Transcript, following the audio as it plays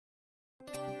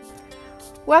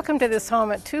Welcome to this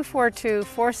home at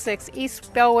 24246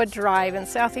 East Bellwood Drive in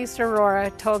Southeast Aurora,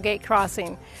 Tollgate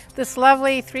Crossing. This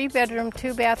lovely 3-bedroom,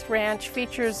 2-bath ranch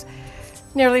features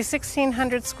nearly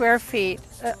 1,600 square feet,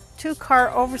 a 2-car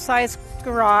oversized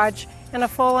garage, and a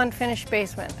full unfinished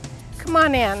basement. Come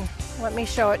on in, let me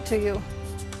show it to you.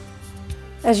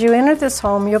 As you enter this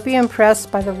home, you'll be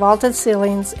impressed by the vaulted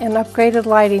ceilings and upgraded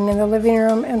lighting in the living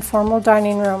room and formal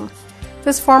dining room.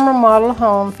 This former model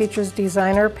home features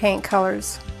designer paint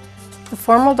colors. The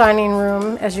formal dining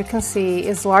room, as you can see,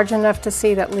 is large enough to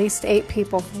seat at least 8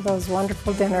 people for those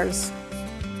wonderful dinners.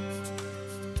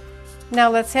 Now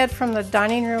let's head from the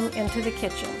dining room into the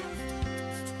kitchen.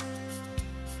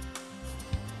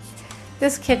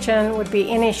 This kitchen would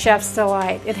be any chef's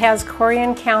delight. It has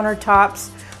CORIAN countertops,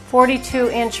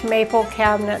 42-inch maple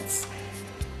cabinets.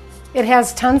 It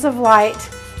has tons of light,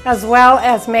 as well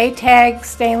as Maytag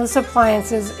stainless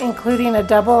appliances, including a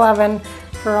double oven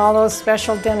for all those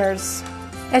special dinners.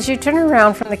 As you turn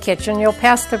around from the kitchen, you'll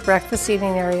pass the breakfast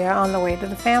eating area on the way to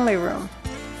the family room.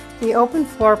 The open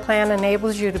floor plan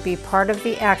enables you to be part of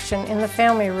the action in the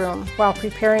family room while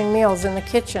preparing meals in the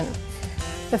kitchen.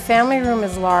 The family room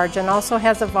is large and also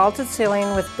has a vaulted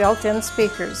ceiling with built-in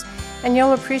speakers, and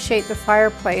you'll appreciate the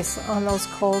fireplace on those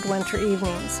cold winter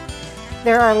evenings.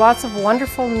 There are lots of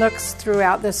wonderful nooks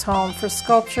throughout this home for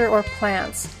sculpture or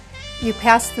plants. You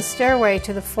pass the stairway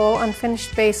to the full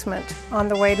unfinished basement on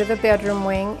the way to the bedroom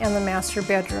wing and the master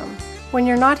bedroom. When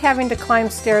you're not having to climb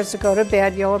stairs to go to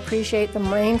bed, you'll appreciate the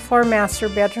main floor master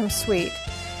bedroom suite.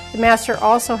 The master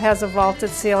also has a vaulted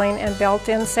ceiling and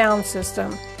built-in sound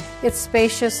system. It's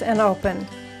spacious and open.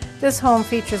 This home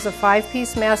features a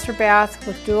 5-piece master bath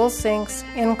with dual sinks,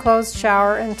 enclosed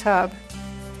shower and tub.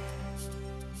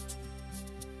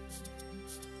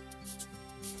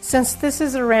 Since this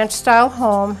is a ranch-style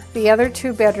home, the other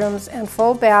 2 bedrooms and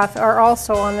full bath are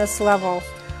also on this level.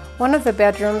 One of the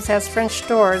bedrooms has French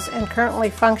doors and currently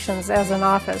functions as an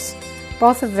office.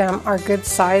 Both of them are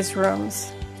good-sized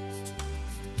rooms.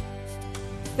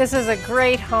 This is a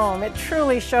great home. It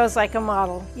truly shows like a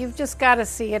model. You've just got to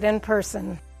see it in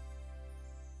person.